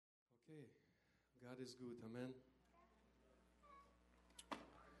God is good, amen.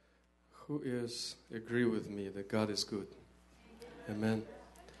 Who is agree with me that God is good? Amen.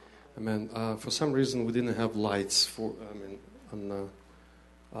 Amen. For some reason, we didn't have lights on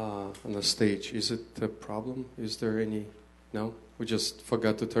the stage. Is it a problem? Is there any? No, we just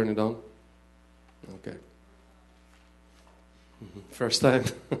forgot to turn it on. Okay. First time.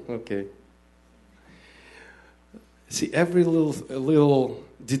 Okay. See, every little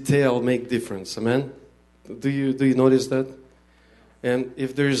detail make difference. Amen. Do you notice that? And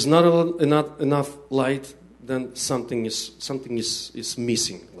if there is not enough light, then something is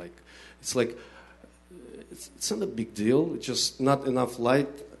missing. It's not a big deal. It's just not enough light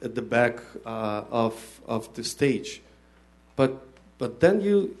at the back of the stage. But then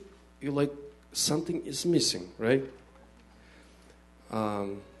you like something is missing, right?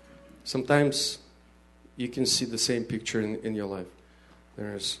 Sometimes you can see the same picture in your life.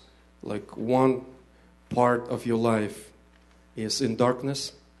 There's like one part of your life is in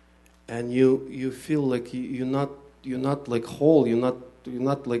darkness, and you feel like you're not like whole. You're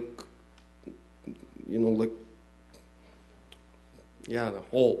not like like the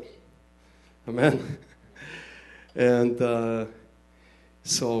whole. Amen. And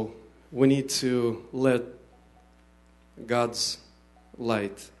so we need to let God's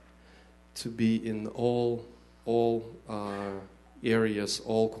light to be in all areas,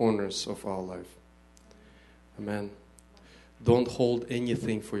 all corners of our life. Amen. Don't hold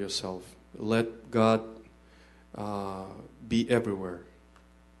anything for yourself. Let God be everywhere.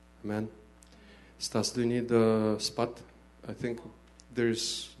 Amen. Stas, do you need a spot? I think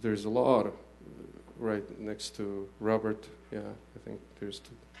there's a lot right next to Robert. Yeah, I think there's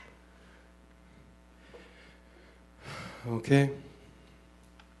two. Okay.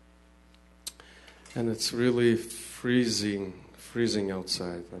 And it's really freezing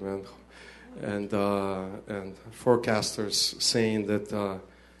outside. Amen. And forecasters saying that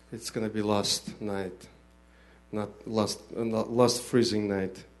it's going to be last freezing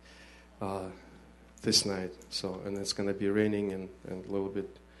night this night. So, and it's going to be raining and a little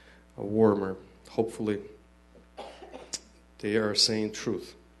bit warmer. Hopefully, they are saying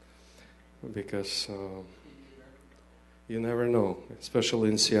truth, because you never know, especially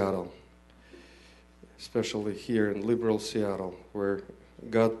in Seattle, especially here in liberal Seattle, where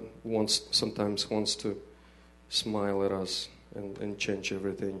God sometimes wants to smile at us and change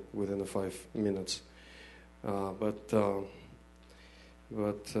everything within 5 minutes. But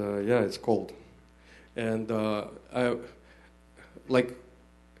it's cold. And I like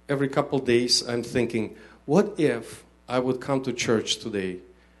every couple days I'm thinking, what if I would come to church today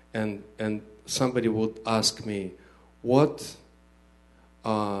and somebody would ask me, what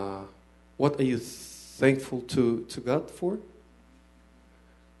are you thankful to God for?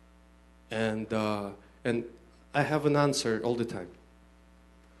 And I have an answer all the time.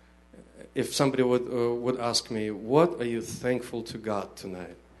 If somebody would ask me, what are you thankful to God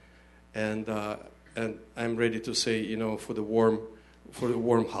tonight? And I'm ready to say, for the warm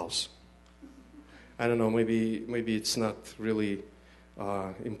house. I don't know, maybe it's not really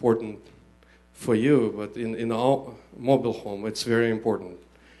important for you, but in our mobile home, it's very important.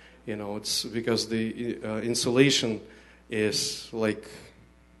 It's because the insulation is like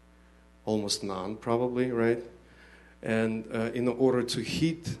almost none, probably, right? And in order to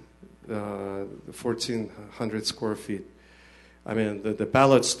heat the 1,400 square feet, I mean, the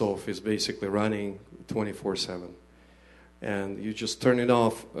pellet stove is basically running 24/7. And you just turn it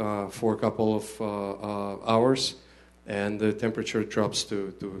off for a couple of hours, and the temperature drops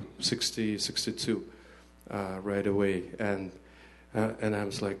to 60, 62 right away. And I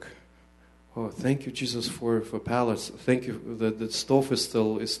was like, oh, thank you, Jesus, for pallets. Thank you that the stove is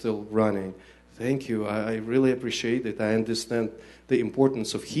still running. Thank you. I really appreciate it. I understand the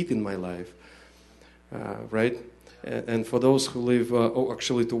importance of heat in my life, right? And for those who live,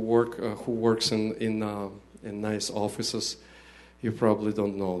 who works in nice offices, you probably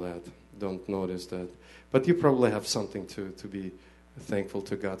don't notice that. But you probably have something to be thankful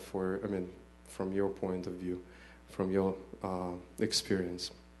to God for. I mean, from your point of view, from your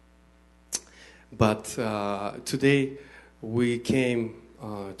experience. But today we came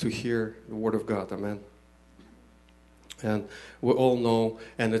to hear the Word of God. Amen. And we all know,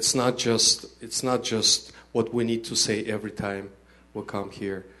 and it's not just what we need to say every time we come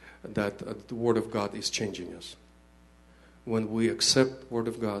here, that the Word of God is changing us. When we accept the Word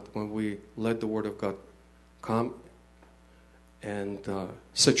of God, when we let the Word of God come and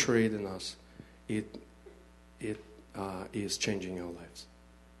saturate in us, it is changing our lives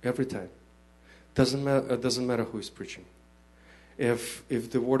every time. Doesn't matter who is preaching. if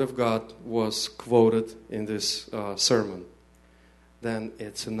the Word of God was quoted in this sermon, then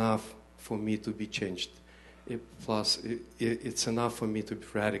it's enough for me to be changed. It's enough for me to be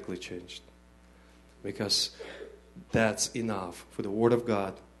radically changed. Because that's enough for the Word of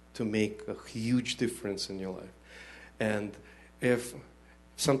God to make a huge difference in your life. And if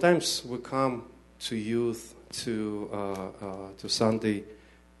sometimes we come to youth, to Sunday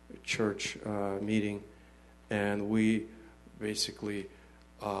church meeting, and we basically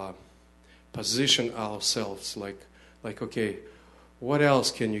position ourselves like, okay, what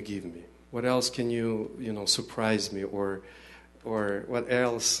else can you give me? What else can you surprise me, or what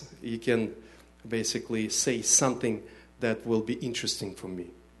else you can basically say something that will be interesting for me?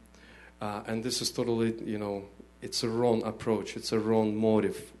 And this is totally, it's a wrong approach. It's a wrong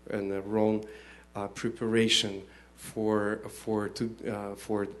motive and a wrong preparation for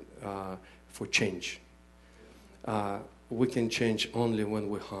change. We can change only when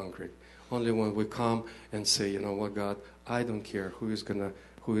we're hungry. Only when we come and say, you know what, God, I don't care who is gonna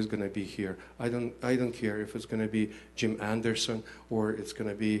be here. I don't care if it's gonna be Jim Anderson or it's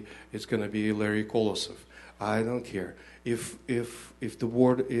gonna be Larry Kolosov. I don't care if the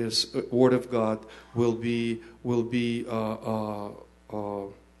word of God will be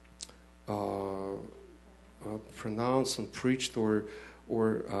pronounced and preached or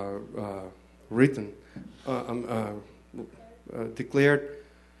written, declared.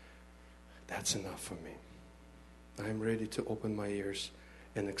 That's enough for me. I'm ready to open my ears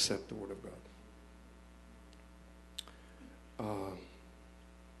and accept the Word of God.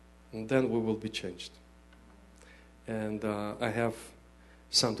 And then we will be changed. And I have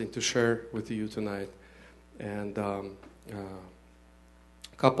something to share with you tonight. And a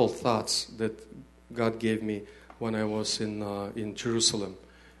couple thoughts that God gave me when I was in Jerusalem,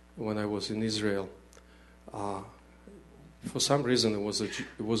 when I was in Israel. For some reason, it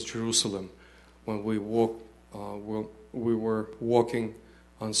was Jerusalem. When we were walking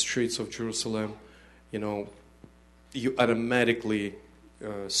on streets of Jerusalem, you automatically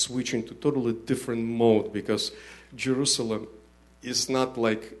switch into totally different mode, because Jerusalem is not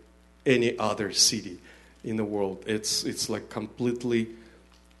like any other city in the world. It's like completely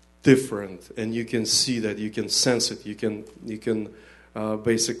different, and you can see that, you can sense it. You can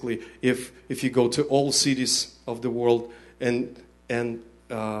basically, if you go to all cities of the world and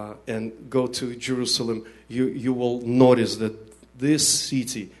go to Jerusalem, you will notice that this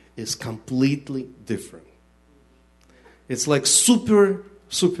city is completely different. It's like super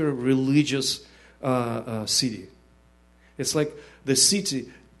religious city. It's like the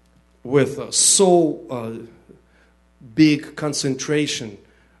city with so big concentration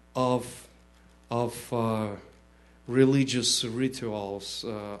of religious rituals,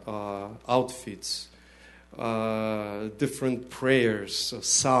 outfits, different prayers,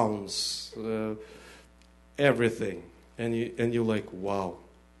 sounds, everything, and you're like, wow,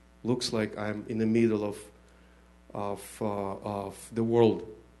 looks like I'm in the middle of the world.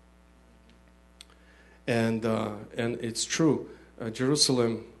 And it's true.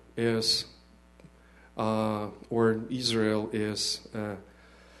 Jerusalem is, or Israel is,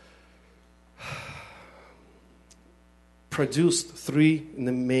 produced three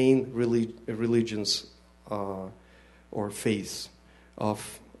main religions or faiths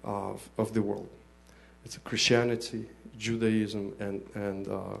of the world. It's Christianity, Judaism, and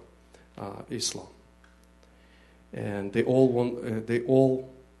Islam. And they all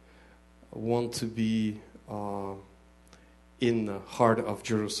want to be in the heart of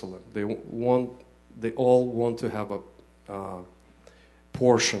Jerusalem. They all want to have a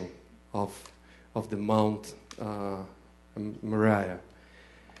portion of the Mount Moriah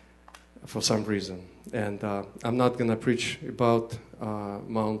for some reason. And I'm not going to preach about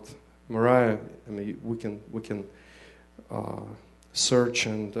Mount Moriah. I mean, we can search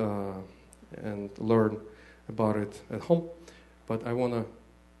and learn about it at home. But I want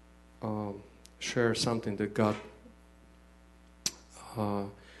to share something that God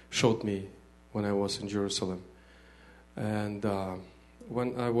showed me when I was in Jerusalem. And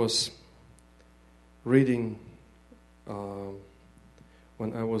when I was reading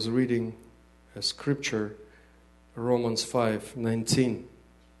a scripture, Romans 5:19.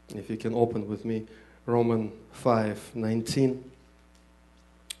 If you can open with me, Romans 5:19.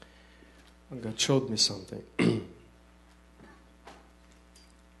 God showed me something.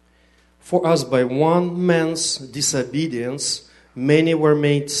 For as by one man's disobedience many were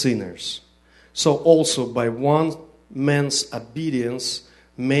made sinners, so also by one man's obedience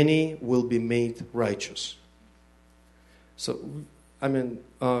many will be made righteous. So, I mean,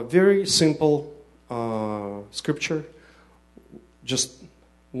 very simple scripture. just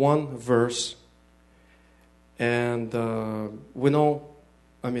one verse. And we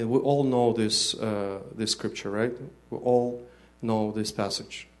all know this scripture, right? We all know this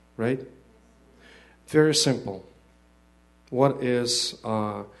passage, right? Very simple. What is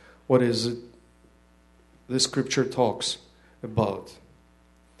it this scripture talks about?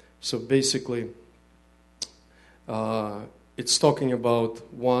 So basically, it's talking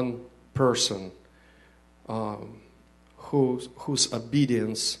about one person whose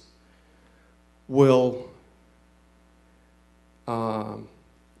obedience will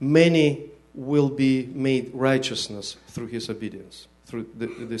many will be made righteousness through his obedience, through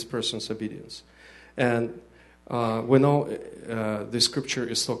this person's obedience. And we know the scripture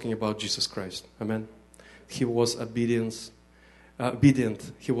is talking about Jesus Christ. Amen. He was obedient.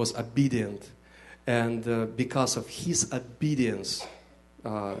 He was obedient. And because of his obedience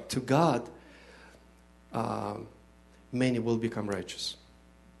to God, many will become righteous.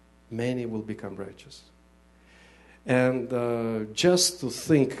 Many will become righteous. And just to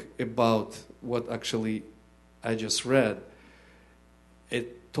think about what actually I just read,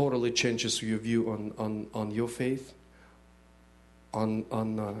 it totally changes your view on your faith, on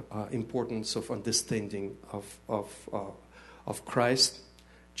importance of understanding of Christ,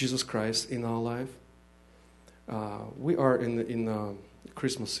 Jesus Christ in our life. We are in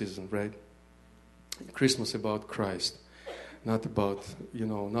Christmas season, right? Christmas about Christ. Not about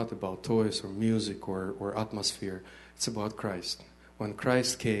toys or music or atmosphere. It's about Christ. When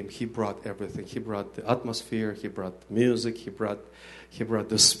Christ came, He brought everything. He brought the atmosphere. He brought the music. He brought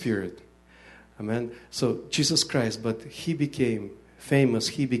the Spirit. Amen. So Jesus Christ, but He became famous.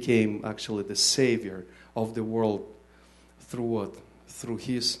 He became actually the Savior of the world through what? Through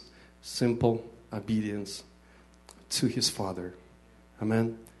His simple obedience to His Father.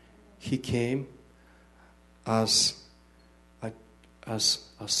 Amen. He came as a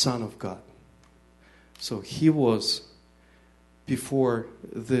Son of God. So He was, before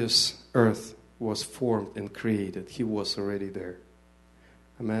this earth was formed and created, He was already there.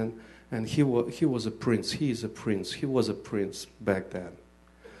 Amen. And He was a prince. He is a prince. He was a prince back then.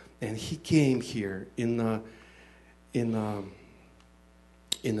 And He came here in a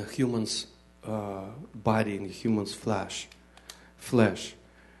human's body, in a human's flesh,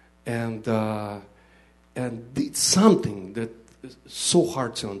 and did something that is so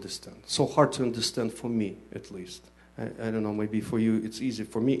hard to understand for me, at least. I don't know, maybe for you it's easy.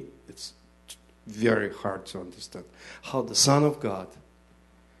 For me, it's very hard to understand how the Son of God,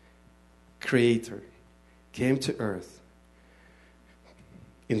 Creator, came to earth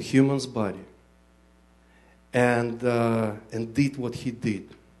in human's body and did what He did.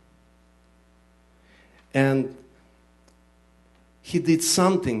 And He did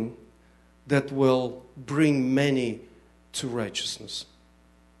something that will bring many to righteousness.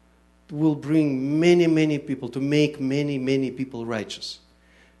 It will bring many, many people, to make many, many people righteous.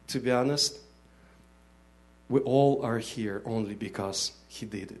 To be honest, we all are here only because He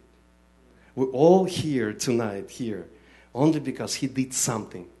did it. We're all here tonight, only because He did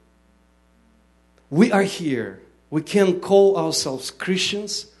something. We are here. We can call ourselves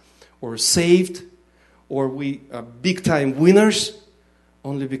Christians or saved, or we are big-time winners,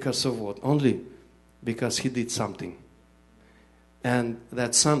 only because of what? Only because He did something. And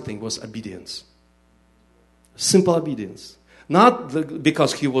that something was obedience. Simple obedience. Not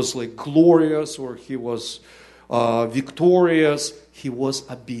because He was like glorious or He was victorious. He was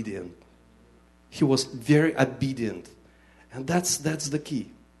obedient. He was very obedient. And that's the key.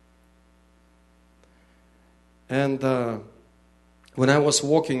 And when I was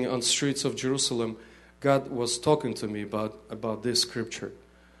walking on streets of Jerusalem, God was talking to me about this scripture.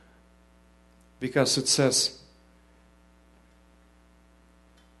 Because it says,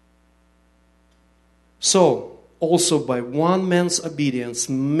 so also by one man's obedience,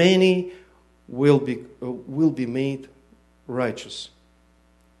 many will be made righteous.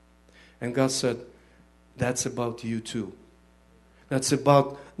 And God said, that's about you too. That's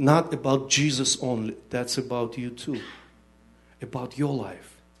not about Jesus only. That's about you too. About your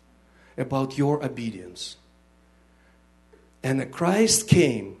life. About your obedience. And Christ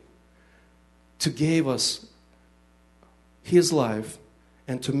came to give us His life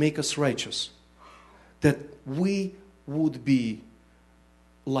and to make us righteous. That we would be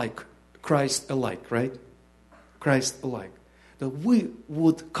like Christ alike, right? Christ alike. That we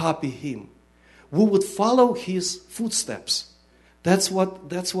would copy Him. We would follow His footsteps. That's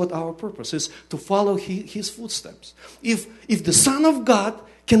what our purpose is, to follow His footsteps. If the Son of God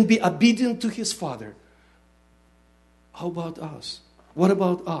can be obedient to His Father, how about us? What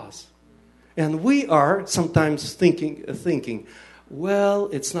about us? And we are sometimes thinking, well,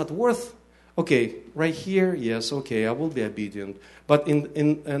 it's not worth. Okay, right here, yes, okay, I will be obedient. But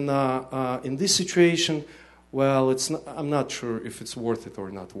in this situation, well, I'm not sure if it's worth it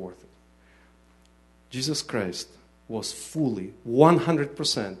or not worth it. Jesus Christ was fully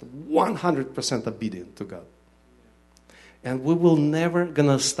 100% obedient to God. And we will never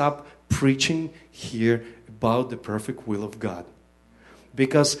gonna stop preaching here about the perfect will of God.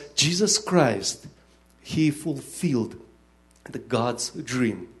 Because Jesus Christ, He fulfilled the God's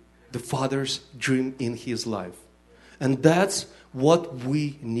dream, the Father's dream in His life. And that's what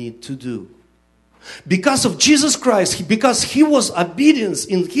we need to do. Because of Jesus Christ, because He was obedient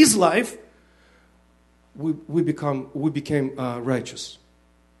in His life, we became righteous.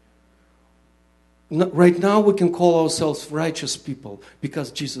 Right now we can call ourselves righteous people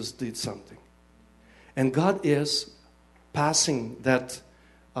because Jesus did something. And God is passing that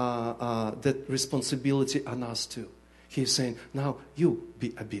responsibility on us too. He's saying, now you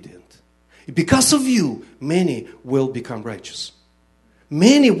be obedient. Because of you, many will become righteous.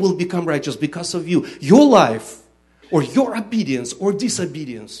 Many will become righteous because of you. Your life or your obedience or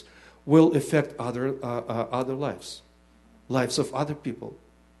disobedience will affect other lives of other people.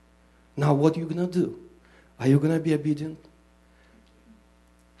 Now what are you going to do? Are you going to be obedient?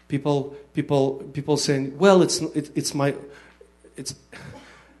 People saying, well, it's my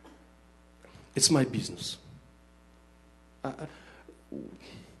business.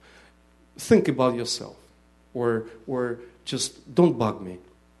 Think about yourself, or just don't bug me.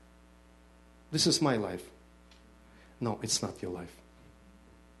 This is my life. No, it's not your life.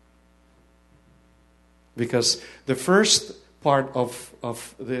 Because the first part of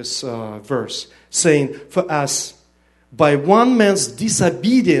this verse saying, for us, by one man's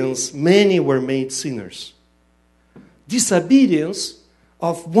disobedience, many were made sinners. Disobedience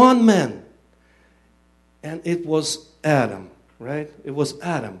of one man. And it was Adam, right? It was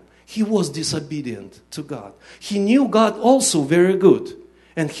Adam. He was disobedient to God. He knew God also very good.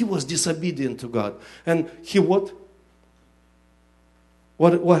 And he was disobedient to God. And he what?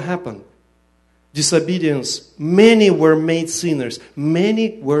 What happened? Disobedience. Many were made sinners.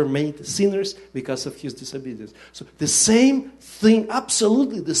 Many were made sinners because of his disobedience. So the same thing,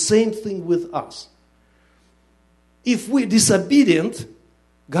 absolutely the same thing with us. If we're disobedient,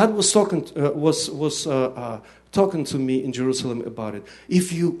 God was talking to me in Jerusalem about it.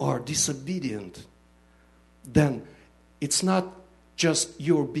 If you are disobedient, then it's not just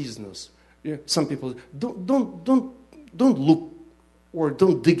your business. Yeah, some people don't look or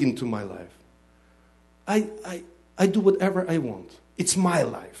don't dig into my life. I do whatever I want. It's my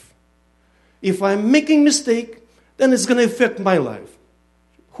life. If I'm making mistake, then it's going to affect my life.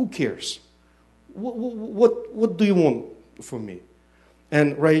 Who cares? What do you want from me?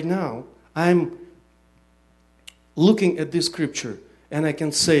 And right now, I'm looking at this scripture, and I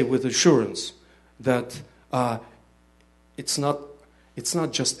can say with assurance that it's not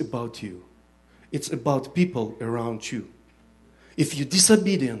just about you. It's about people around you. If you're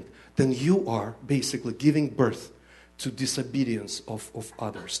disobedient, then you are basically giving birth to disobedience of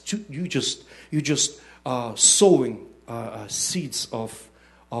others. You just sowing seeds of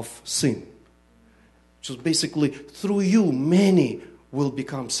sin. Just basically through you, many will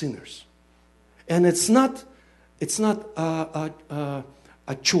become sinners, and it's not a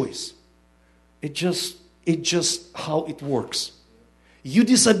choice. It just how it works. You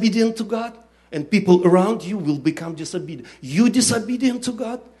disobedient to God, and people around you will become disobedient. You disobedient to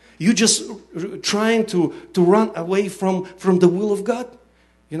God. You just trying to run away from the will of God.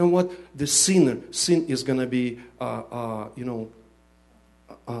 You know what? The sin is going to be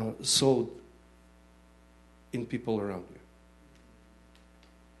sowed in people around you.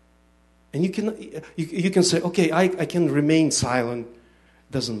 And you can say, okay, I can remain silent.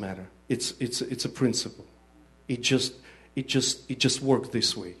 Doesn't matter. It's a principle. It just works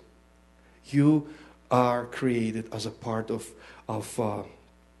this way. You are created as a part of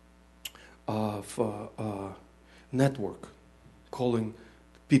network, calling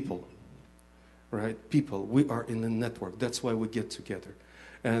people, right? People. We are in a network. That's why we get together.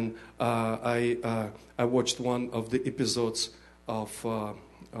 And I watched one of the episodes of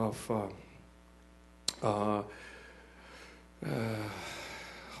how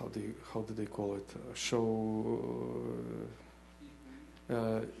do they call it? Show.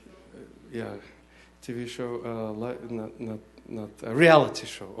 TV show. Not a reality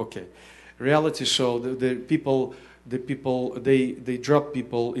show. Okay, reality show. The people they drop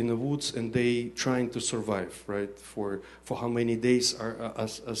people in the woods and they trying to survive, right? For how many days are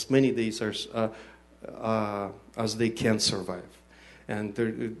as many days as they can survive. and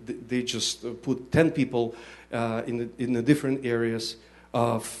they just put 10 people in the different areas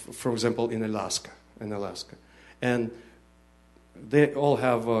of, for example, in Alaska, and they all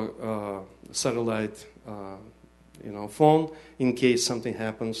have a satellite, phone in case something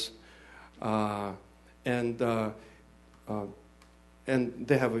happens, and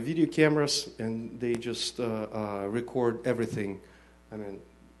they have a video cameras, and they just record everything. I mean,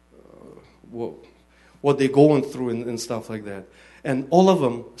 what they're going through and stuff like that. And all of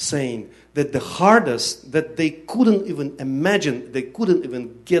them saying that the hardest that they couldn't even imagine, they couldn't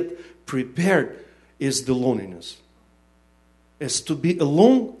even get prepared, is the loneliness. As to be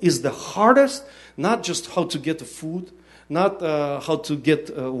alone is the hardest, not just how to get the food, not how to get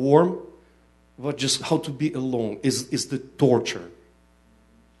warm, but just how to be alone is the torture.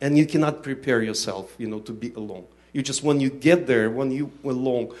 And you cannot prepare yourself, to be alone. You just, when you get there, when you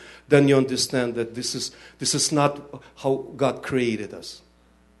alone, then you understand that this is not how God created us.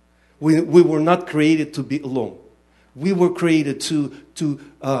 We were not created to be alone. We were created to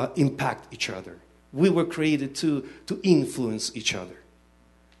impact each other. We were created to influence each other.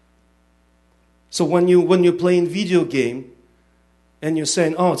 So when you're playing video game, and you're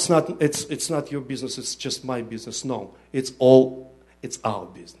saying, "Oh, it's not your business. It's just my business." No, it's our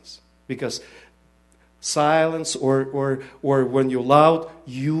business, because silence or when you're loud,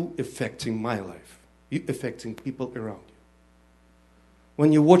 you affecting my life. You affecting people around you.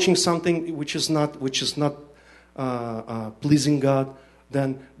 When you're watching something which is not pleasing God,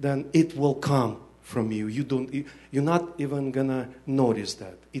 then it will come from you. You're not even gonna notice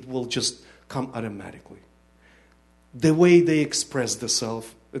that. It will just come automatically. The way they express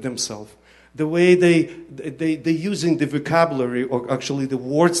themselves, the way they using the vocabulary, or actually the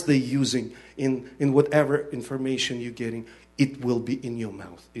words they're using in whatever information you're getting, it will be in your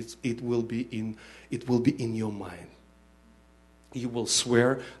mouth. It will be in your mind. You will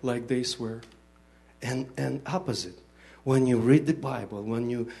swear like they swear, and opposite. When you read the Bible,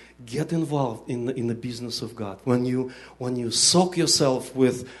 when you get involved in the business of God, when you soak yourself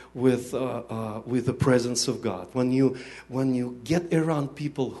with the presence of God, when you get around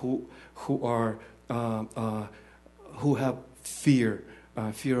people who have fear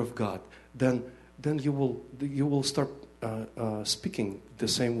of God, then you will start speaking the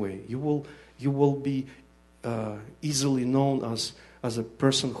same way. You will be easily known as a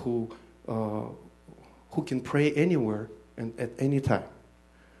person who can pray anywhere and at any time,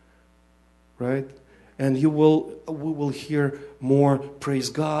 right? And we will hear more praise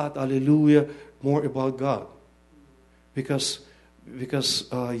God, hallelujah, more about God, because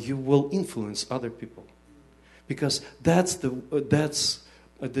you will influence other people, because that's the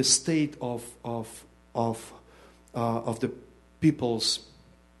state of the people's.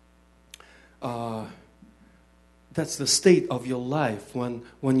 That's the state of your life when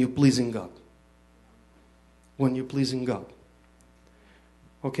you're pleasing God. When you're pleasing God.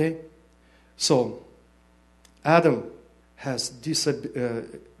 Okay? So, Adam was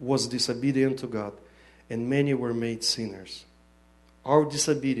disobedient to God, and many were made sinners. Our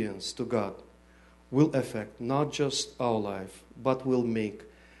disobedience to God will affect not just our life, but will make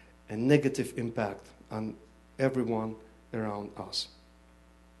a negative impact on everyone around us.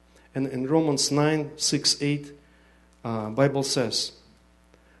 And in Romans 9:6-8, Bible says,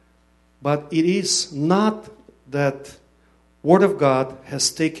 "But it is not that word of God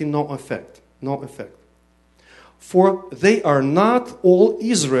has taken no effect. For they are not all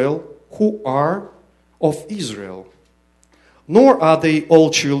Israel who are of Israel, nor are they all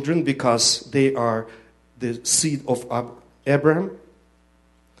children because they are the seed of Abraham.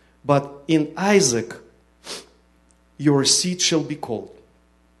 But in Isaac your seed shall be called.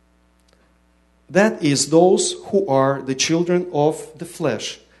 That is, those who are the children of the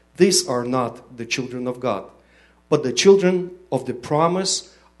flesh. These are not the children of God. But the children of the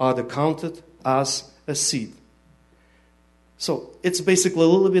promise are counted as a seed." So it's basically a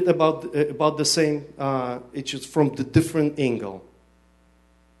little bit about the same. It's just from the different angle.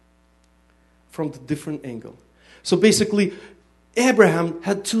 From the different angle. So basically, Abraham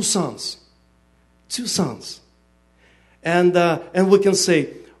had two sons. And we can say,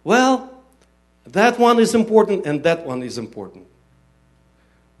 well, that one is important and that one is important.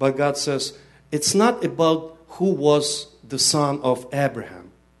 But God says, it's not about who was the son of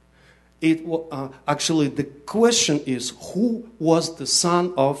Abraham. Actually, the question is, who was the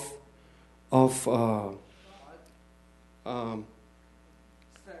son of Sarah?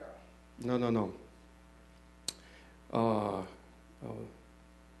 No.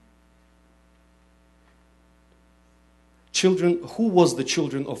 Children. Who was the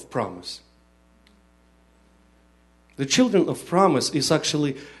children of promise? The children of promise is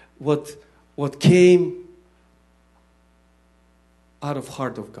actually what came out of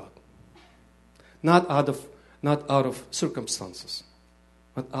heart of God. Not out of circumstances,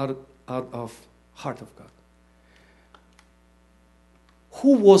 but out of heart of God.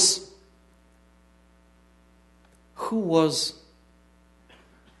 Who was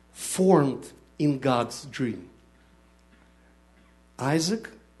formed in God's dream? Isaac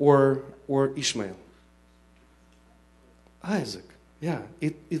or Ishmael? Isaac. Yeah,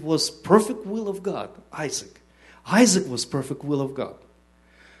 it was perfect will of God. Isaac was perfect will of God.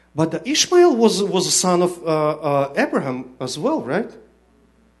 But the Ishmael was a son of Abraham as well, right?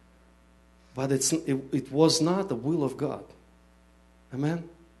 But it was not the will of God. Amen.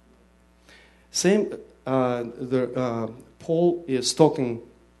 Same. Paul is talking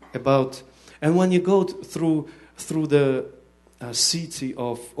about, and when you go through the city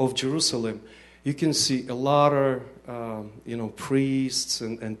of Jerusalem, you can see a lot of priests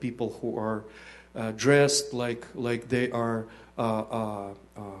and people who are dressed like they are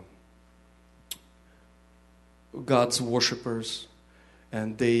God's worshippers,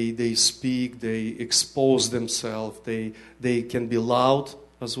 and they speak, they expose themselves, they can be loud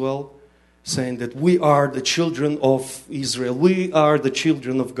as well, saying that we are the children of Israel, we are the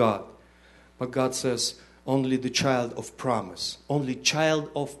children of God. But God says, only the child of promise, only child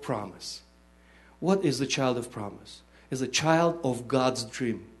of promise. What is the child of promise? It's a child of God's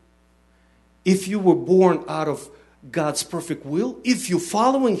dream. If you were born out of God's perfect will, if you're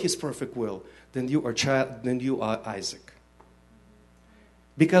following His perfect will, then you are Isaac.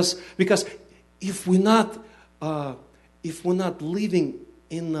 Because if we're not living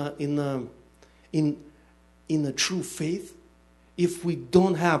in a true faith, if we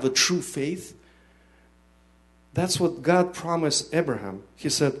don't have a true faith, that's what God promised Abraham. He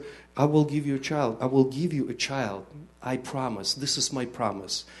said, I will give you a child. I will give you a child. I promise. This is my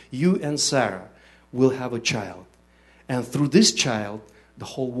promise. You and Sarah will have a child. And through this child, the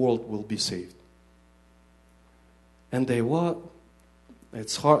whole world will be saved. And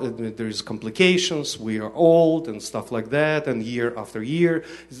it's hard. There's complications. We are old and stuff like that. And year after year,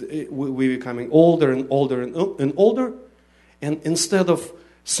 we're becoming older and older and older. And instead of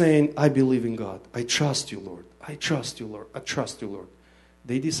saying, I believe in God, I trust you, Lord. I trust you, Lord. I trust you, Lord.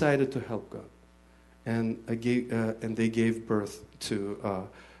 They decided to help God, and they gave birth to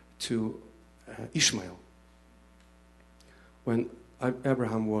Ishmael. When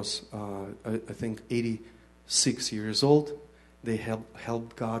Abraham was, I think, 86 years old, they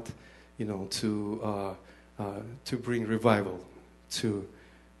helped God, to bring revival to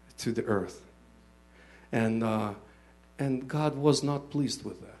the earth, and God was not pleased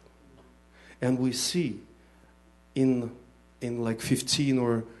with that, and we see in like 15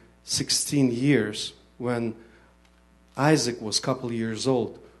 or 16 years, when Isaac was a couple years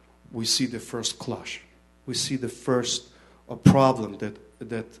old, we see the first clash. We see the first problem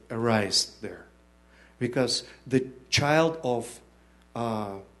that arises there. Because the child of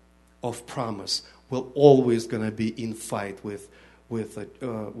promise will always going to be in fight with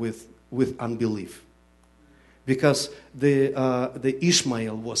unbelief. Because the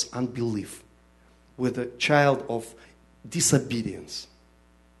Ishmael was unbelief, with a child of disobedience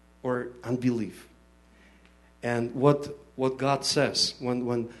or unbelief. And what God says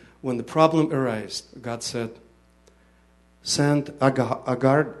when the problem arises, God said, send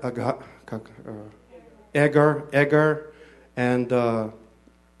Agar and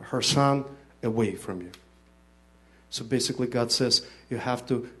her son away from you. So basically God says you have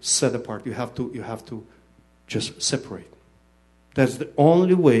to set apart. You have to just separate. That's the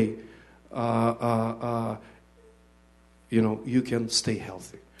only way you can stay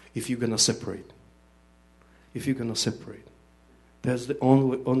healthy. If you're going to separate. That's the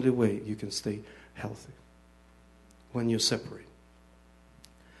only way you can stay healthy. When you separate.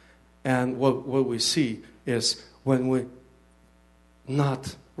 And what we see is when we're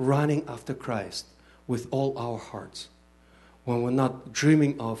not running after Christ with all our hearts, when we're not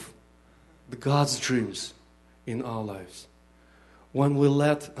dreaming of God's dreams in our lives, when we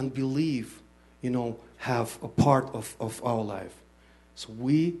let unbelief, have a part of our life, so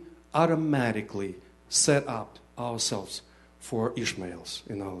we automatically set up ourselves for Ishmaels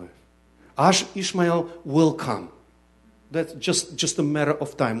in our life. Ishmael will come. That's just a matter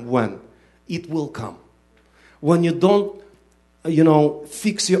of time when it will come. When you don't,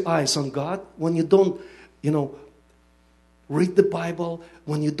 fix your eyes on God, when you don't, read the Bible,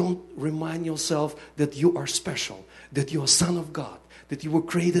 when you don't remind yourself that you are special, that you are a son of God, that you were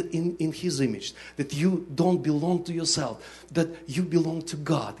created in His image, that you don't belong to yourself, that you belong to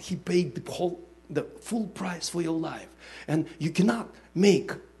God. He paid the whole the full price for your life. And you cannot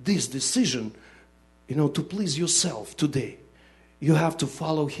make this decision, to please yourself today. You have to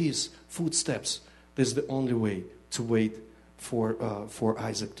follow His footsteps. This is the only way to wait for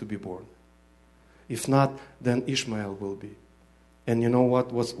Isaac to be born. If not, then Ishmael will be. And you know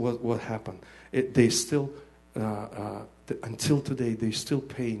what happened? They still, until today, they're still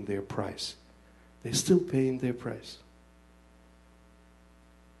paying their price. They're still paying their price.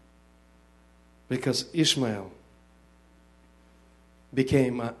 Because Ishmael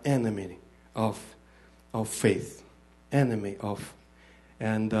became an enemy of faith, enemy of,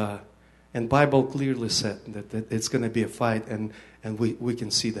 and Bible clearly said that it's going to be a fight, and we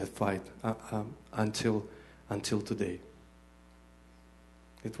can see that fight until today.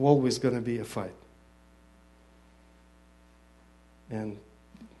 It's always going to be a fight. And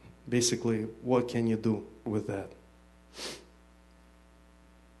basically, what can you do with that?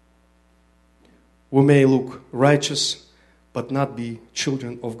 We may look righteous, but not be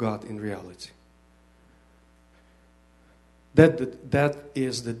children of God in reality. That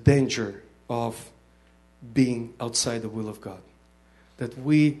is the danger of being outside the will of God. That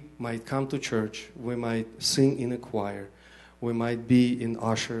we might come to church, we might sing in a choir, we might be in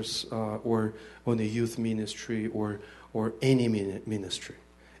ushers or on a youth ministry or any ministry.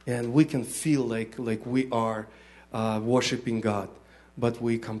 And we can feel like we are worshiping God, but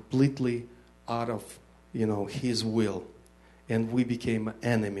we completely out of His will, and we became an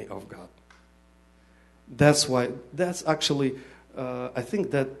enemy of God. That's actually I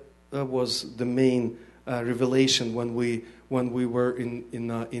think that was the main revelation when we were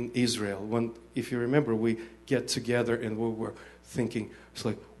in Israel. If you remember, we get together and we were thinking, it's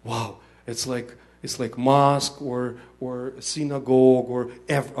like, wow, it's like mosque or synagogue or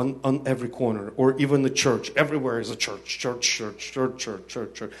on every corner, or even a church. Everywhere is a church.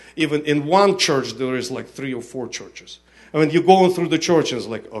 Even in one church there is like 3 or 4 churches. I mean, you go through the churches,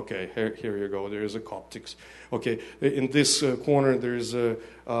 like, okay, here you go. There is a Coptics. Okay, in this corner there is a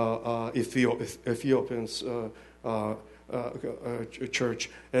Ethiopians church,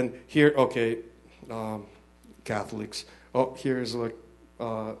 and here, okay, Catholics. Oh, here is like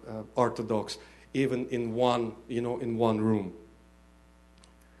Orthodox. Even in one room.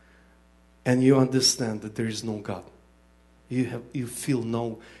 And you understand that there is no God. You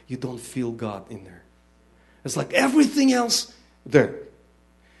don't feel God in there. It's like everything else there.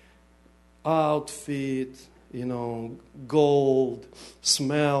 Outfit, gold,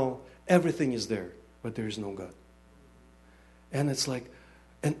 smell, everything is there, but there is no God. And it's like,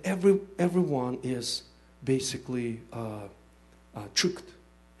 and everyone is basically tricked.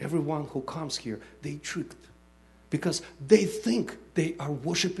 Everyone who comes here, they tricked. Because they think they are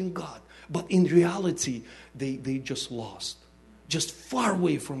worshiping God. But in reality, they just lost. Just far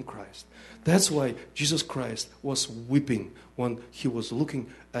away from Christ. That's why Jesus Christ was weeping when He was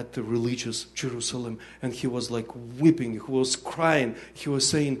looking at the religious Jerusalem. And He was like weeping. He was crying. He was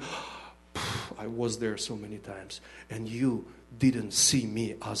saying, I was there so many times. And you didn't see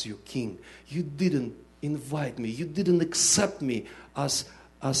me as your king. You didn't invite me. You didn't accept me as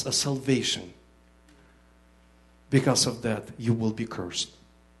a salvation. Because of that, you will be cursed.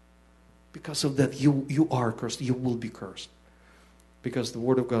 Because of that, you are cursed. You will be cursed. Because the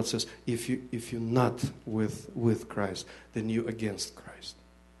Word of God says, if you're not with Christ, then you're against Christ.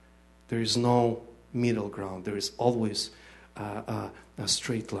 There is no middle ground. There is always a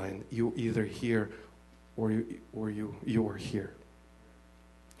straight line. You either here or you are here.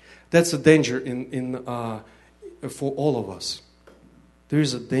 That's a danger for all of us. There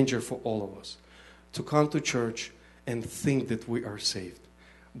is a danger for all of us to come to church and think that we are saved.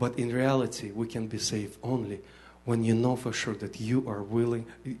 But in reality, we can be saved only when you know for sure that you are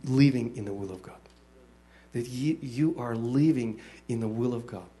living in the will of God. That you are living in the will of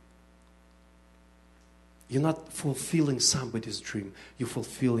God. You're not fulfilling somebody's dream. You're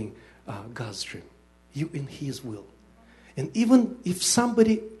fulfilling God's dream. You in His will. And even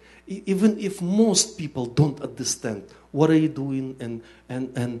if most people don't understand what are you doing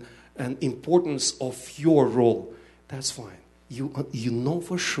and importance of your role, that's fine. You know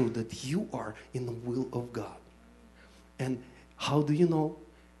for sure that you are in the will of God. And how do you know?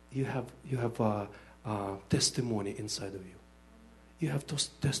 You have a testimony inside of you. You have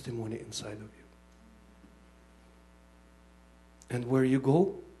testimony inside of you. And where you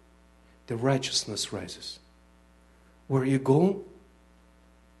go, the righteousness rises. Where you go,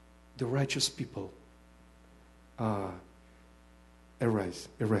 the righteous people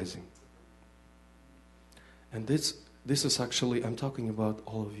arising. And this is actually, I'm talking about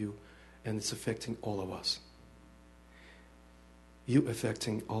all of you, and it's affecting all of us. You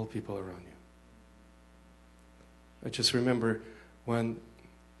affecting all people around you. I just remember when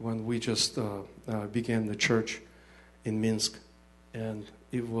we just began the church in Minsk, and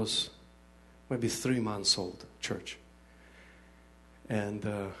it was maybe 3 months old church, and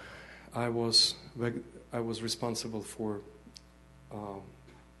I was responsible for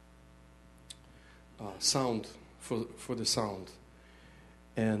sound, for the sound,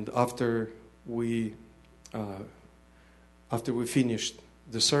 and after we finished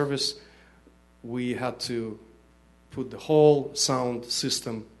the service, we had to put the whole sound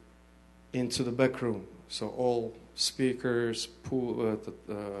system into the back room. So all speakers, pult,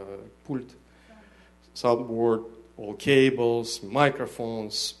 soundboard, all cables,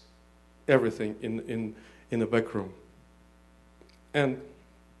 microphones, everything in the back room. And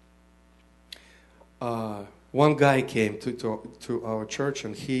one guy came to our church,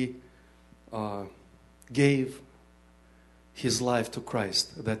 and he gave his life to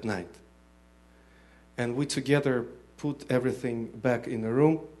Christ that night. And we together put everything back in the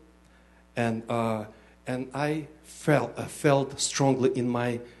room, and I felt strongly in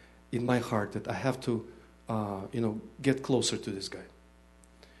my heart that I have to get closer to this guy.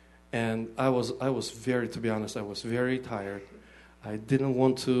 And I was very, to be honest, I was very tired. I didn't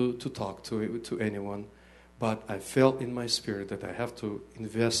want to talk to anyone, but I felt in my spirit that I have to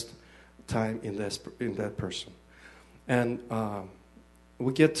invest time in that person. And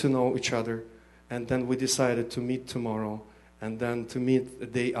we get to know each other, and then we decided to meet tomorrow, and then to meet the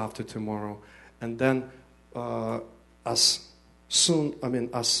day after tomorrow, and then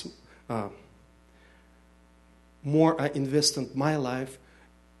more I invested my life,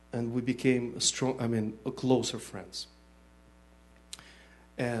 and we became closer friends.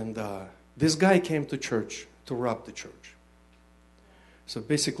 And this guy came to church to rob the church. So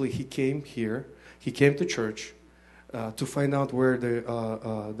basically, he came to church to find out where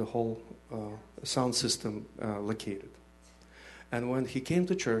the whole sound system located. And when he came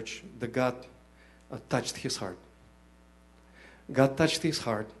to church, the God touched his heart. God touched his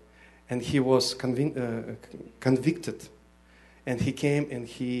heart, and he was convicted. And he came and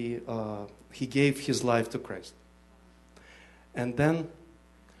he gave his life to Christ. And then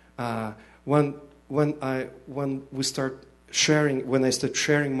when I started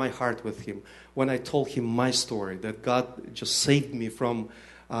sharing my heart with him, when I told him my story, that God just saved me from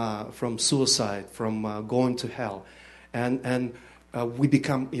suicide, from going to hell, and we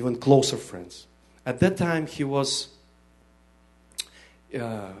become even closer friends. At that time, he was in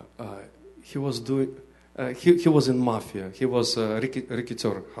mafia. He was a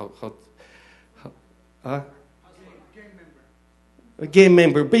racketeer. A game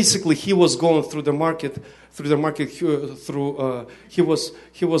member. Basically, he was going through the market. He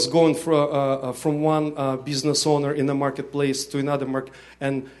was going from one business owner in the marketplace to another market,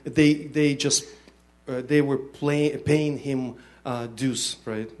 and they were paying him dues,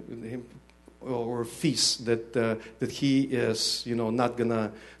 right? Or fees that he is not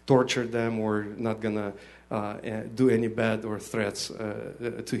gonna torture them or not gonna do any bad or threats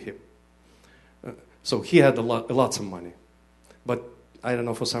to him. So he had lots of money, but I don't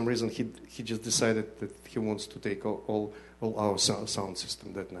know, for some reason he just decided that he wants to take all our sound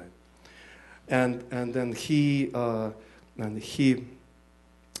system that night, and then he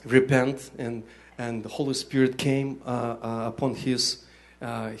repent, and the Holy Spirit came upon his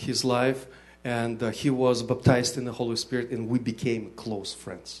life. And he was baptized in the Holy Spirit, and we became close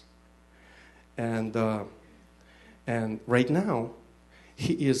friends. And right now,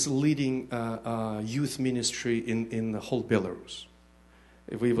 he is leading youth ministry in the whole Belarus.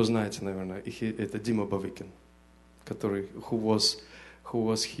 Вы его знаете, наверное. Это Дима Бавыкин, who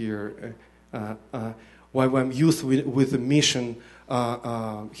was here. While I'm youth with a mission,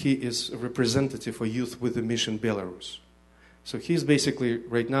 he is a representative for Youth with a Mission Belarus. So he's basically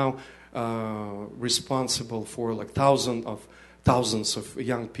right now responsible for like thousands of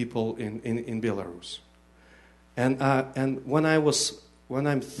young people in Belarus. And when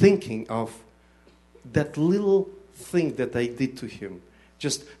I'm thinking of that little thing that I did to him,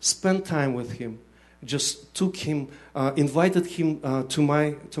 just spent time with him, just took him, invited him to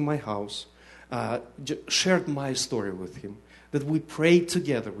my house, shared my story with him, that we prayed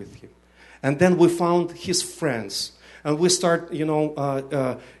together with him, and then we found his friends. And we start,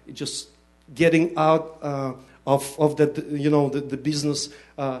 just getting out of that, the business,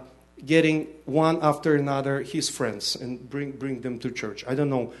 getting one after another his friends and bring them to church. I don't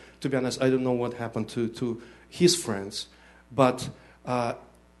know, to be honest, I don't know what happened to his friends, but I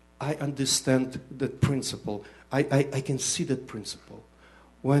understand that principle. I can see that principle.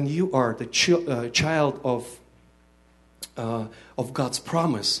 When you are the child of God's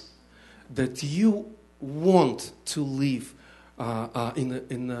promise, that you want to live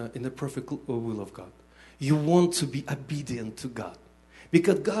in the perfect will of God. You want to be obedient to God.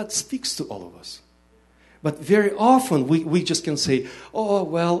 Because God speaks to all of us. But very often we just can say, oh,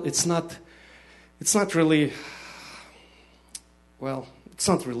 well, it's not really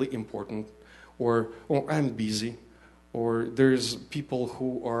important, or I'm busy, or there's people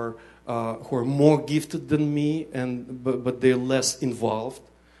who are more gifted than me, but they're less involved.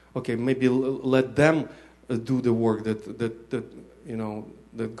 Okay, maybe let them do the work that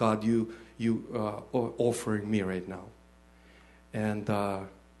God you offering me right now, and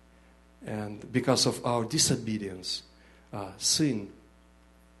because of our disobedience, sin,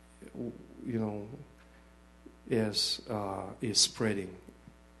 is spreading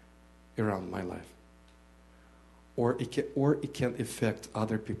around my life, or it can affect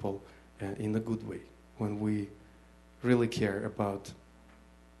other people in a good way when we really care about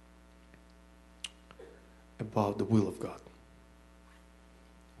the will of God.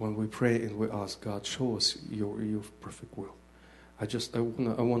 When we pray and we ask God, show us your perfect will. I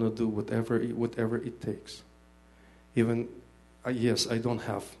want to do whatever it takes. Even yes, I don't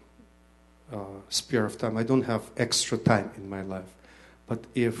have spare of time. I don't have extra time in my life. But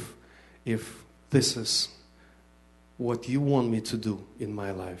if this is what you want me to do in my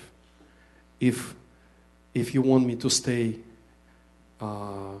life, if you want me to stay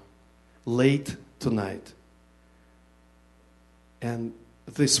late tonight, and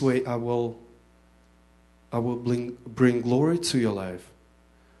this way I will bring glory to your life,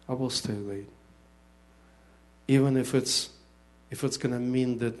 I will stay late. Even if it's going to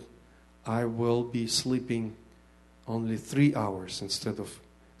mean that I will be sleeping only 3 hours instead of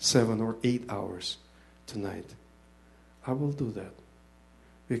 7 or 8 hours tonight, I will do that.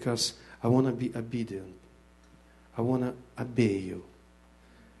 Because I want to be obedient. I want to obey you.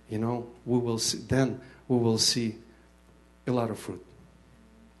 We will see a lot of fruit.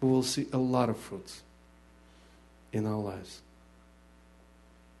 We will see a lot of fruits in our lives.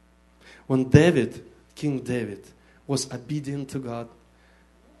 When King David, was obedient to God,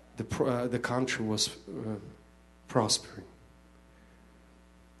 the country was prospering.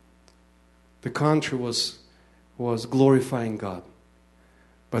 The country was glorifying God.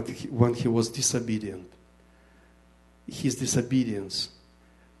 But when he was disobedient, his disobedience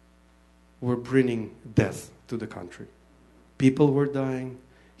were bringing death to the country. People were dying.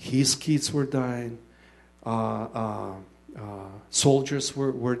 His kids were dying. Soldiers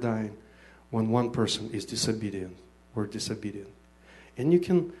were dying. When one person is disobedient, we're disobedient. And you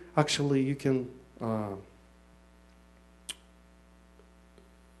can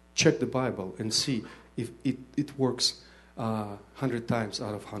check the Bible and see if it works 100 times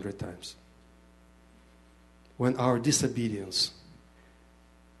out of 100 times. When our disobedience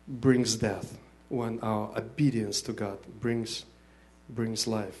brings death, when our obedience to God brings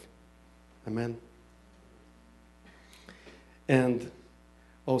life. Amen. And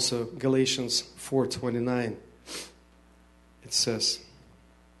also Galatians 4:29, it says,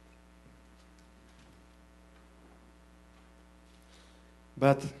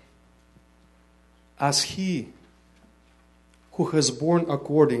 but as he who has born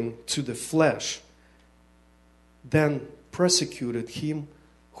according to the flesh then persecuted him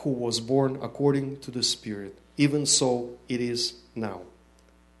who was born according to the Spirit, even so it is now.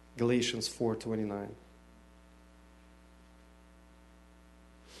 Galatians 4:29.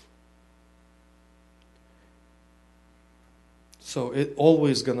 So it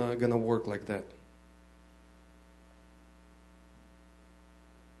always gonna work like that.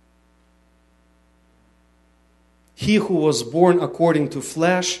 He who was born according to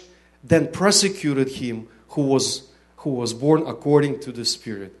flesh then persecuted him who was born according to the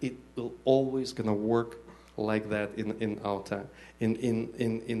Spirit. It will always gonna work like that in our time,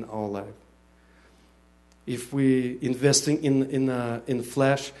 in our life. If we investing in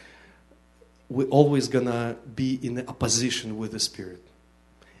flesh, we're always gonna be in opposition with the Spirit.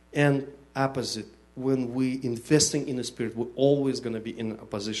 And opposite, when we investing in the Spirit, we're always gonna be in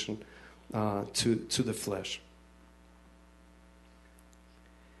opposition to the flesh.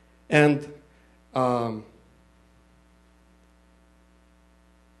 And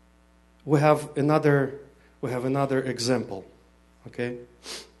we have another example. Okay,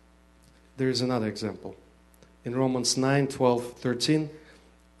 there is another example in Romans 9:12-13.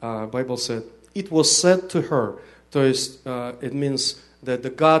 Bible said, it was said to her. It means that the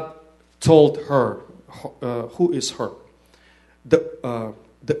God told her, who is her?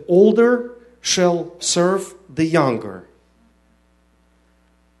 The older shall serve the younger.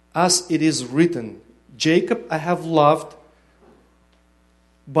 As it is written, Jacob I have loved,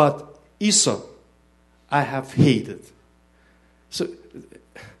 but Esau I have hated. So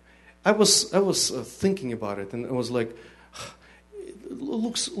I was thinking about it, and I was like, it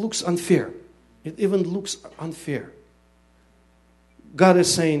looks unfair. It even looks unfair. God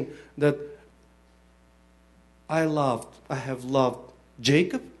is saying that I have loved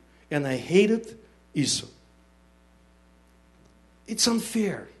Jacob, and I hated Esau. It's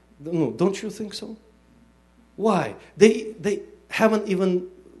unfair. No, don't you think so? Why? They haven't even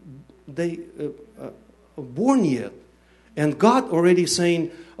born yet, and God already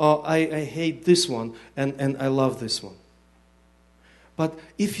saying, I hate this one and I love this one. But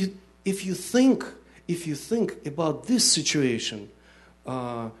if you think about this situation,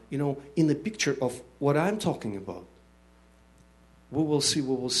 in the picture of what I'm talking about, we will see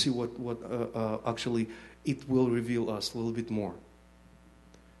what actually it will reveal us a little bit more.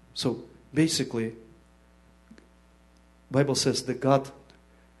 So basically, Bible says that God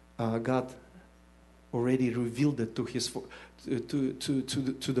already revealed it to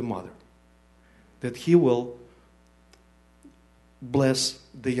the mother, that He will bless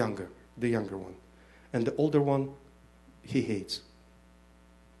the younger one, and the older one He hates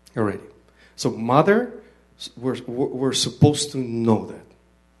already. So mother were supposed to know that.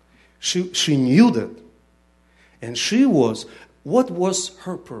 She knew that, and what was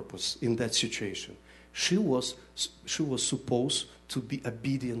her purpose in that situation? She was supposed to be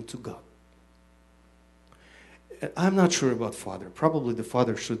obedient to God. I'm not sure about father. Probably the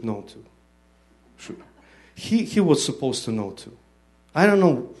father should know too. He was supposed to know too. I don't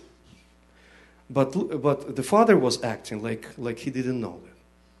know. But the father was acting like he didn't know that,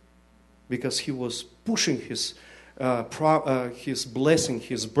 because he was pushing his blessing,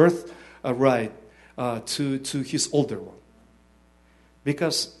 his birth right to his older one.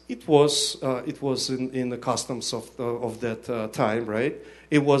 Because it was in the customs of that time, right?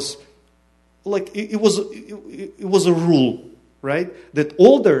 It was like it was a rule, right? That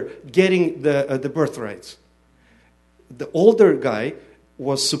older getting the birthrights. The older guy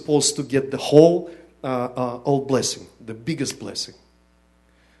was supposed to get the whole blessing, the biggest blessing.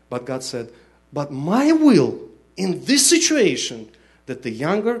 But God said, "But my will in this situation, that the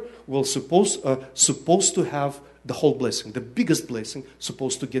younger will supposed to have the whole blessing, the biggest blessing,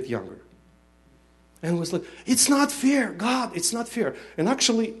 supposed to get younger." And it was like, it's not fair, God, it's not fair. And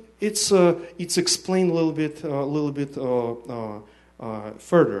actually, it's explained a little bit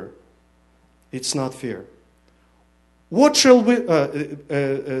further. It's not fair. What shall we?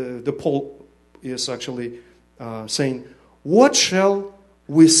 The Paul is actually saying, what shall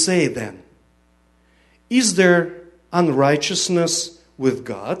we say then? Is there unrighteousness with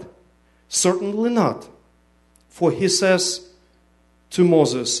God? Certainly not. For He says to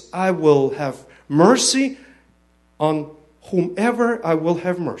Moses, I will have mercy on whomever I will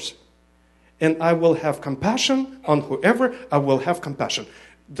have mercy, and I will have compassion on whoever I will have compassion.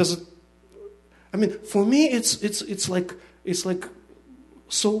 Does it? I mean, for me, it's like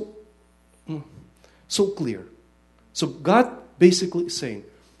so clear. So God basically is saying,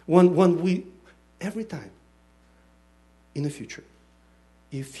 when we every time in the future,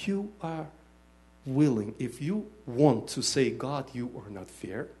 if you are willing, if you want to say, God, you are not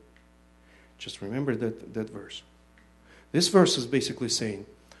fair, just remember that verse. This verse is basically saying,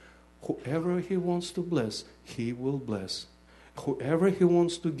 whoever He wants to bless, He will bless. Whoever He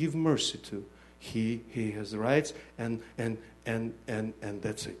wants to give mercy to, He has rights, and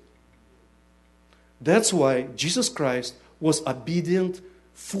that's it. That's why Jesus Christ was obedient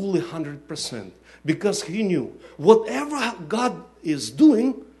fully 100%, because He knew whatever God is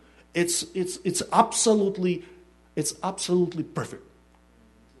doing, it's absolutely perfect.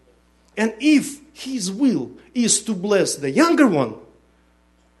 And if His will is to bless the younger one,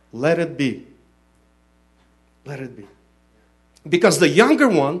 let it be. Let it be. Because the younger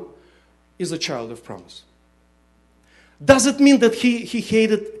one is a child of promise. Does it mean that he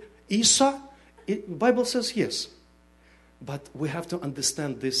hated Esau? The Bible says yes. But we have to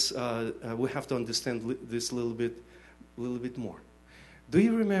understand this. We have to understand this a little bit more. Do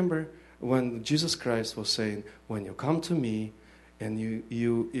you remember when Jesus Christ was saying, "When you come to me, and you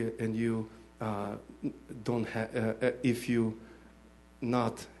don't have, if you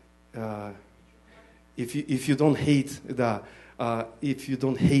don't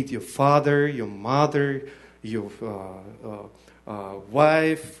hate your father, your mother, your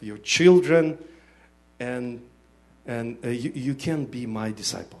wife, your children, and you can be my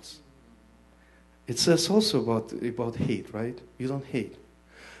disciples." It says also about hate, right? You don't hate.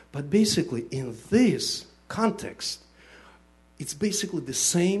 But basically, in this context, it's basically the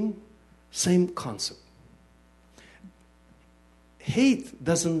same concept. hate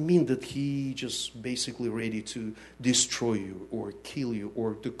doesn't mean that he just basically ready to destroy you or kill you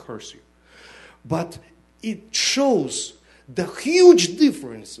or to curse you. But it shows the huge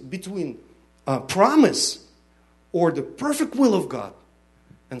difference between a promise or the perfect will of God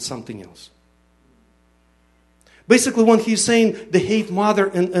and something else. Basically, when he's saying they hate mother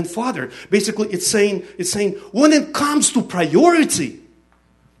and father, basically it's saying when it comes to priority,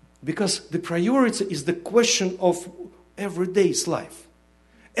 because the priority is the question of everyday's life.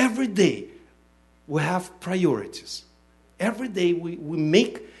 Every day we have priorities. Every day we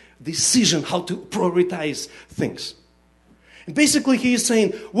make decision how to prioritize things. And basically he is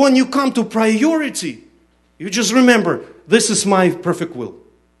saying, when you come to priority, you just remember, this is my perfect will.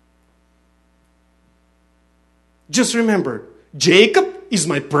 Just remember, Jacob is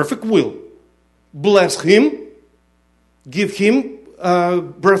my perfect will. Bless him, give him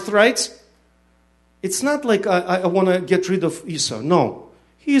birthrights. It's not like I want to get rid of Esau. No,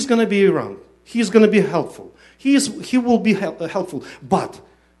 he is going to be around. He is going to be helpful. He will be helpful. But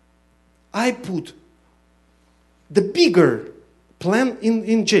I put the bigger plan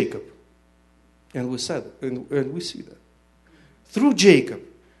in Jacob. And we said, and we see that. Through Jacob,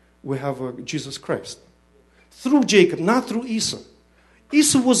 we have Jesus Christ. Through Jacob, not through Esau.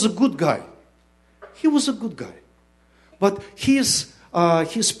 Esau was a good guy. He was a good guy. But his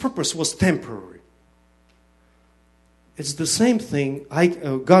purpose was temporary. It's the same thing.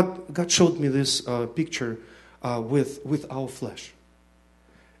 God showed me this picture with our flesh.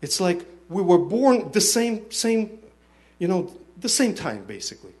 It's like we were born the same the same time,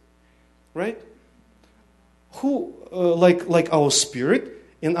 basically, right? Who like our spirit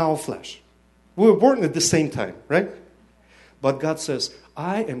and our flesh. We were born at the same time, right? But God says,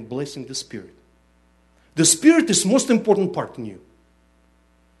 I am blessing the spirit. The spirit is most important part in you.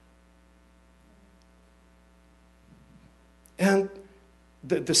 And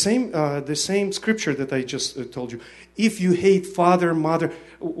the same scripture that I just told you. If you hate father, mother,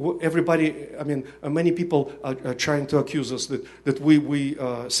 everybody, many people are trying to accuse us that we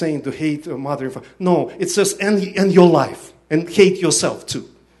saying to hate mother and father. No, it says, and your life, and hate yourself too.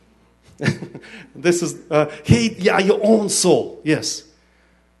 This is hate, your own soul, yes.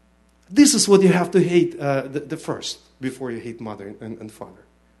 This is what you have to hate the first, before you hate mother and father.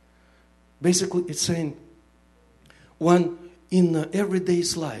 Basically, it's saying, when in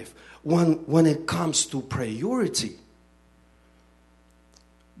everyday's life, when it comes to priority,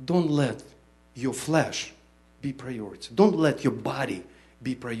 don't let your flesh be priority. Don't let your body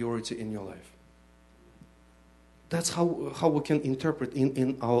be priority in your life. That's how we can interpret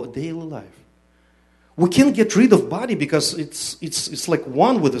in our daily life. We can't get rid of body because it's like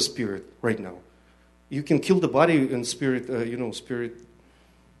one with the spirit right now. You can kill the body and spirit, spirit.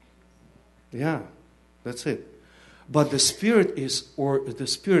 Yeah, that's it. But the spirit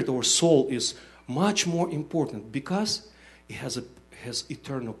or soul is much more important because it has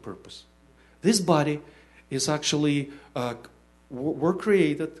eternal purpose. This body is actually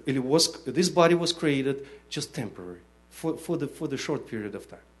this body was created just temporary for the short period of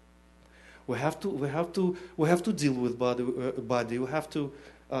time. We have to deal with body. We have to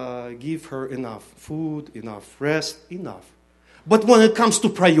give her enough food, enough rest, enough. But when it comes to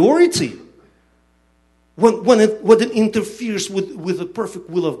priority, when it interferes with the perfect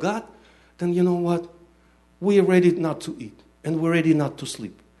will of God, then you know what? We are ready not to eat and we're ready not to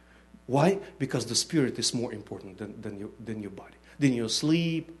sleep. Why? Because the spirit is more important than your body, than your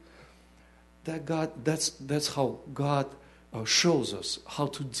sleep. That's how God shows us how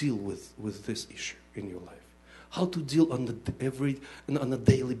to deal with this issue in your life, how to deal on a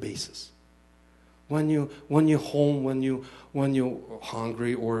daily basis. When you're home, when you're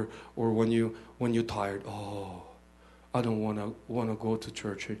hungry, or when you're tired. Oh, I don't wanna go to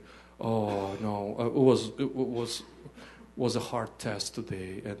church. Oh no, it was a hard test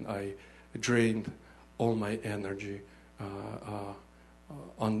today, and I drained all my energy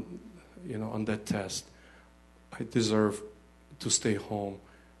on that test. I deserve to stay home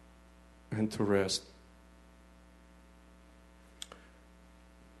and to rest.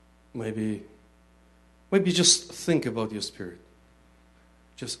 Maybe just think about your spirit.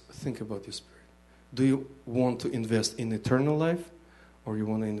 Just think about your spirit. Do you want to invest in eternal life, or you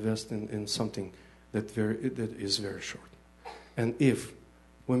want to invest in something that is very short? And if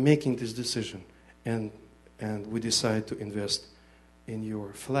we're making this decision and we decide to invest in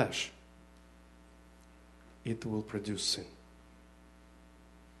your flesh, it will produce sin.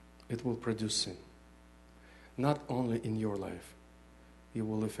 It will produce sin. Not only in your life, it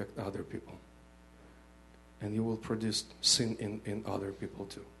will affect other people. And you will produce sin in other people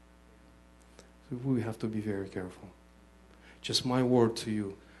too. So we have to be very careful. just my word to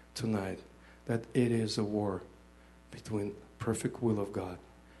you tonight, that it is a war between perfect will of God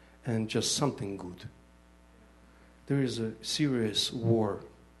and just something good. There is a serious war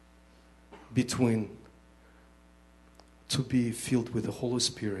between to be filled with the Holy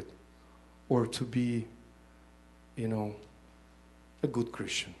Spirit or to be, a good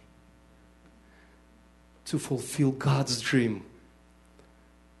Christian. To fulfill God's dream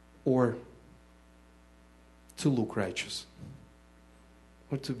or to look righteous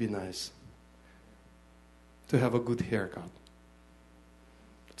or to be nice, to have a good haircut,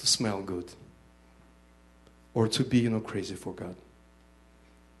 to smell good, or to be, crazy for God.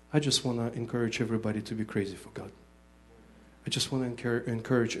 I just want to encourage everybody to be crazy for God. I just want to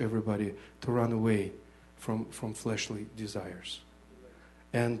encourage everybody to run away from fleshly desires.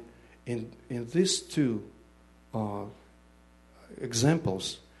 And in these two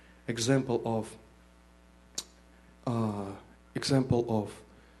example of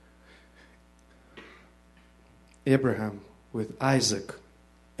Abraham with Isaac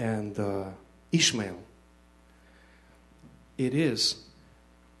and Ishmael, it is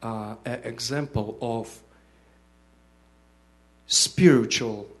an example of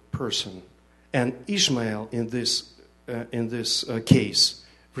spiritual person, and Ishmael in this case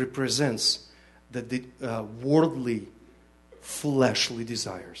represents the worldly, fleshly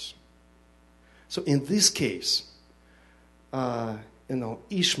desires. So in this case,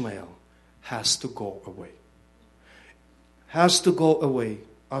 Ishmael has to go away. Has to go away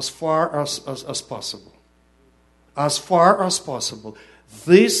as far as possible. As far as possible.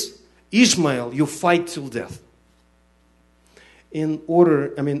 This Ishmael, you fight till death. In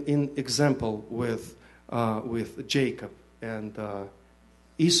example with Jacob and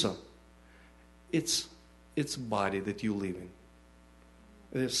Esau, it's body that you live in.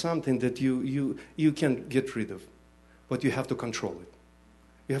 There's something that you can get rid of, but you have to control it.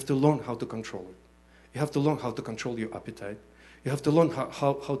 You have to learn how to control it. You have to learn how to control your appetite. You have to learn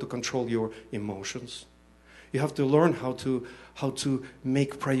how to control your emotions. You have to learn how to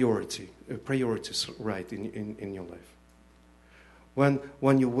make priorities right in your life.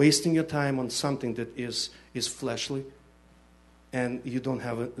 When you're wasting your time on something that is fleshly, and then you don't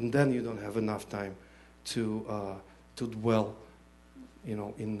have enough time to dwell,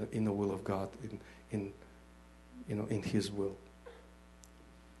 in the will of God, in His will.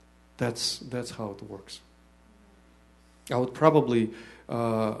 That's how it works. I would probably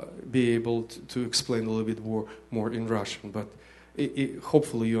be able to explain a little bit more in Russian, but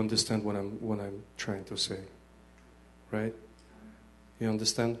hopefully you understand what I'm trying to say, right? You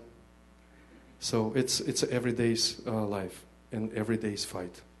understand? So it's everyday's life and everyday's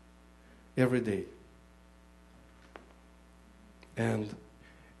fight, every day. And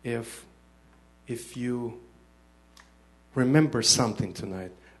if you remember something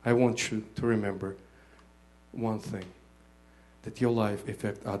tonight, I want you to remember one thing, that your life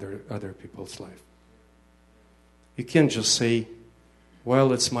affects other people's life. You can't just say,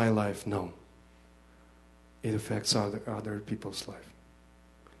 well, it's my life. No. It affects other people's life.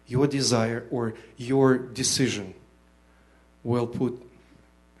 Your desire or your decision will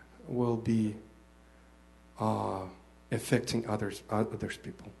be affecting others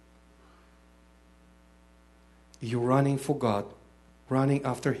people. You're running for God, running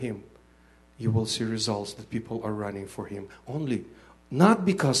after Him. You will see results that people are running for Him only, not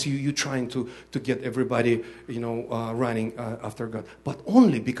because you're trying to get everybody running after God, but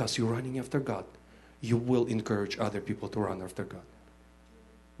only because you're running after God. You will encourage other people to run after God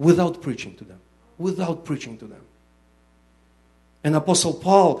without preaching to them. And Apostle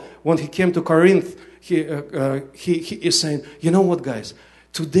Paul, when he came to Corinth, he is saying, you know what, guys,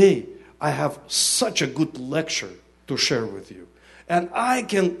 today I have such a good lecture to share with you. And I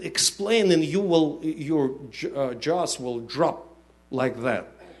can explain, and your jaws will drop like that.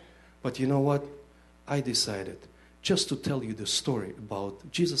 But you know what? I decided just to tell you the story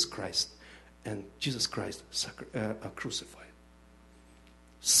about Jesus Christ and Jesus Christ crucified.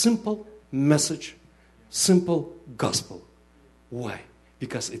 Simple message, simple gospel. Why?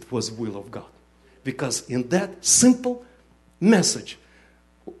 Because it was will of God. Because in that simple message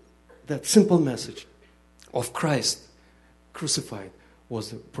of Christ crucified was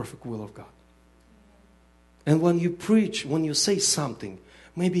the perfect will of God. And when you preach, when you say something,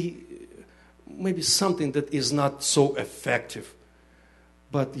 maybe something that is not so effective,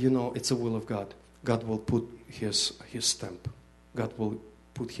 but it's a will of God. God will put His stamp. God will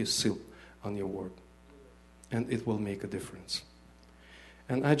put His seal on your word, and it will make a difference.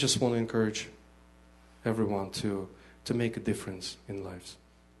 And I just want to encourage everyone to make a difference in lives.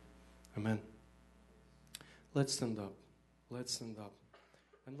 Amen. Let's stand up. Let's stand up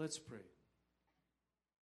and let's pray.